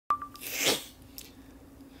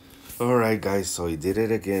Alright guys, so I did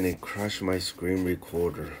it again. It crashed my screen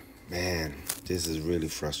recorder. Man, this is really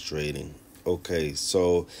frustrating. Okay,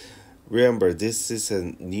 so remember, this is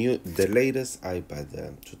the latest iPad,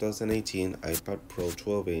 the 2018 iPad Pro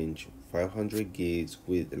 12-inch, 500 gigs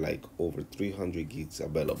with like over 300 gigs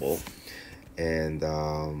available. And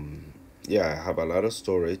yeah, I have a lot of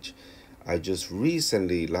storage. I just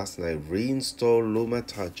recently, last night, reinstalled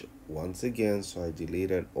LumaTouch once again, so I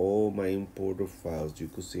deleted all my imported files. You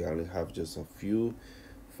could see I only have just a few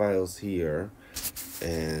files here,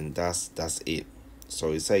 and that's it.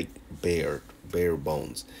 So it's like bare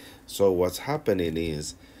bones. So what's happening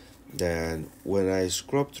is that when I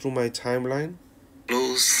scrub through my timeline,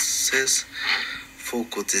 closest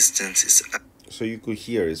focal distance is, so you could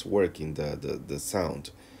hear it's working, the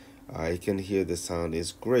sound. I can hear the sound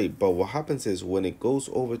is great, but what happens is when it goes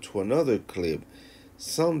over to another clip,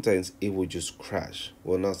 sometimes it will just crash.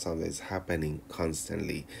 Well, not sometimes, it's happening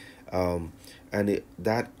constantly. And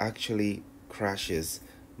that actually crashes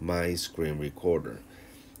my screen recorder.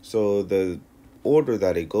 So the order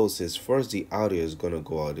that it goes is, first the audio is going to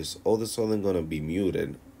go out. It's all of a sudden going to be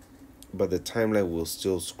muted, but the timeline will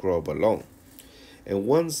still scrub along. And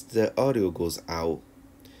once the audio goes out,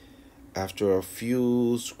 after a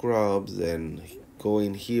few scrubs and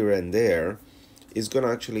going here and there, it's going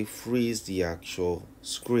to actually freeze the actual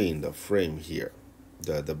screen, the frame here,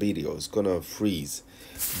 the video is going to freeze.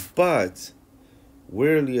 But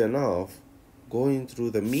weirdly enough, going through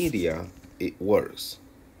the media, it works.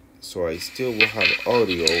 So I still will have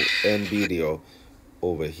audio and video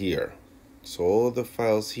over here. So all the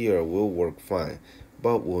files here will work fine,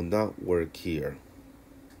 but will not work here.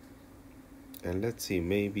 And let's see,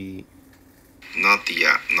 maybe not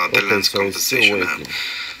the lens composition app.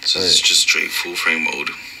 So it's just straight full frame mode.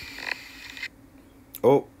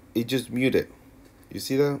 Oh, it just muted. You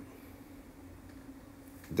see that?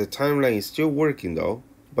 The timeline is still working though,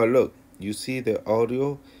 but look, you see the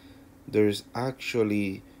audio? There's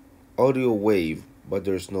actually audio wave, but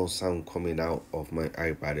there's no sound coming out of my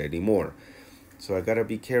iPad anymore. So I gotta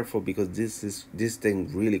be careful because this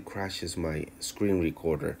thing really crashes my screen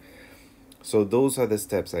recorder. So those are the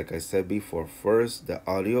steps, like I said before. First, the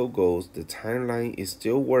audio goes, the timeline is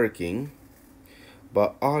still working,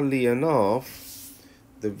 but oddly enough,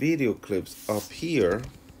 the video clips up here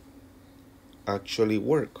actually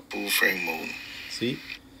work. Full frame mode. See?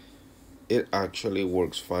 It actually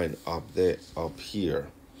works fine up here.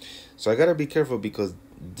 So I gotta be careful because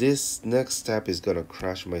this next step is gonna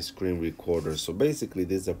crash my screen recorder. So basically,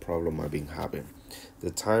 this is a problem I've been having. The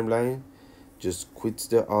timeline just quits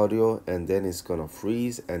the audio, and then it's gonna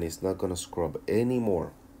freeze and it's not gonna scrub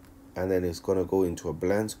anymore, and then it's gonna go into a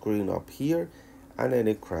blank screen up here, and then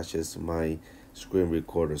it crashes my screen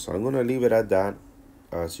recorder. So I'm gonna leave it at that.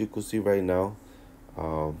 As you can see right now,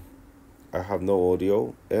 I have no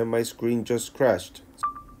audio and my screen just crashed.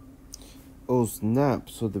 Oh snap,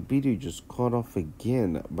 so the video just cut off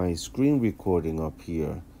again. My screen recording up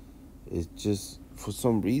here, it's just, for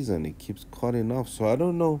some reason it keeps cutting off. So I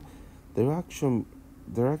don't know. There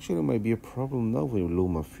actually might be a problem not with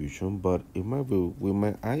LumaFusion, but it might be with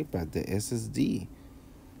my iPad, the SSD.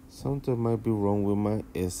 Something might be wrong with my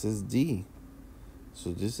SSD.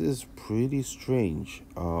 So this is pretty strange.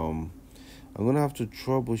 I'm gonna have to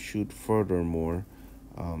troubleshoot furthermore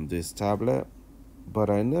this tablet, but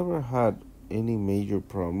I never had any major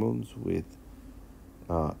problems with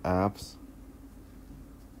apps.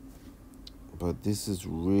 But this is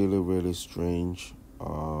really strange.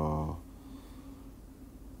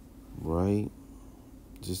 Right,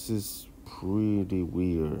 this is pretty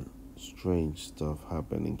weird, strange stuff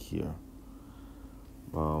happening here.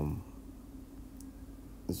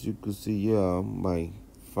 As you can see, yeah, my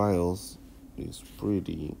files is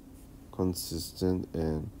pretty consistent,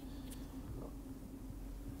 and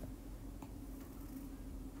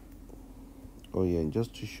oh yeah, and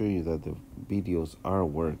just to show you that the videos are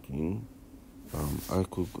working, I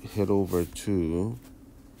could head over to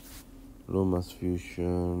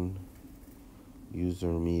LumasFusion, user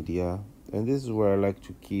media, and this is where I like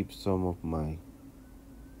to keep some of my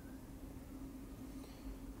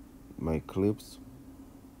clips.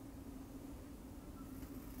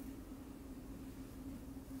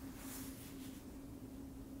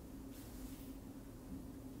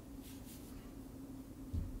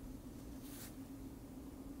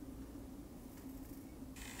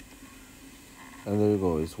 And there you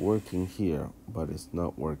go, it's working here, but it's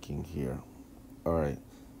not working here. All right,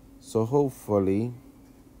 so hopefully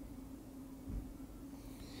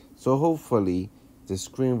the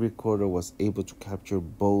screen recorder was able to capture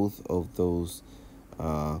both of those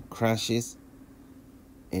crashes,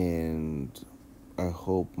 and I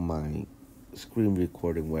hope my screen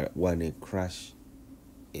recording, when it crashed,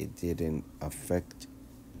 it didn't affect.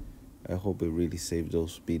 I hope it really saved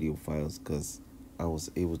those video files, because I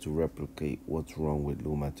was able to replicate what's wrong with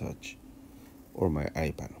LumaTouch or my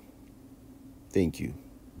iPad. Thank you.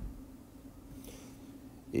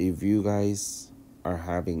 If you guys are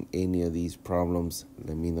having any of these problems,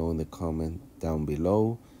 let me know in the comment down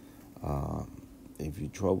below. If you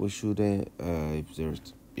troubleshoot it,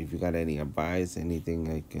 if you got any advice, anything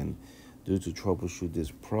I can do to troubleshoot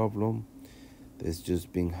this problem. It's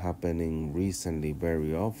just been happening recently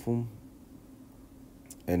very often,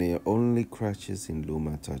 and it only crashes in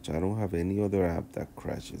LumaTouch. I don't have any other app that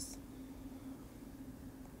crashes.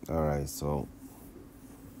 Alright, so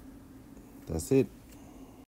that's it.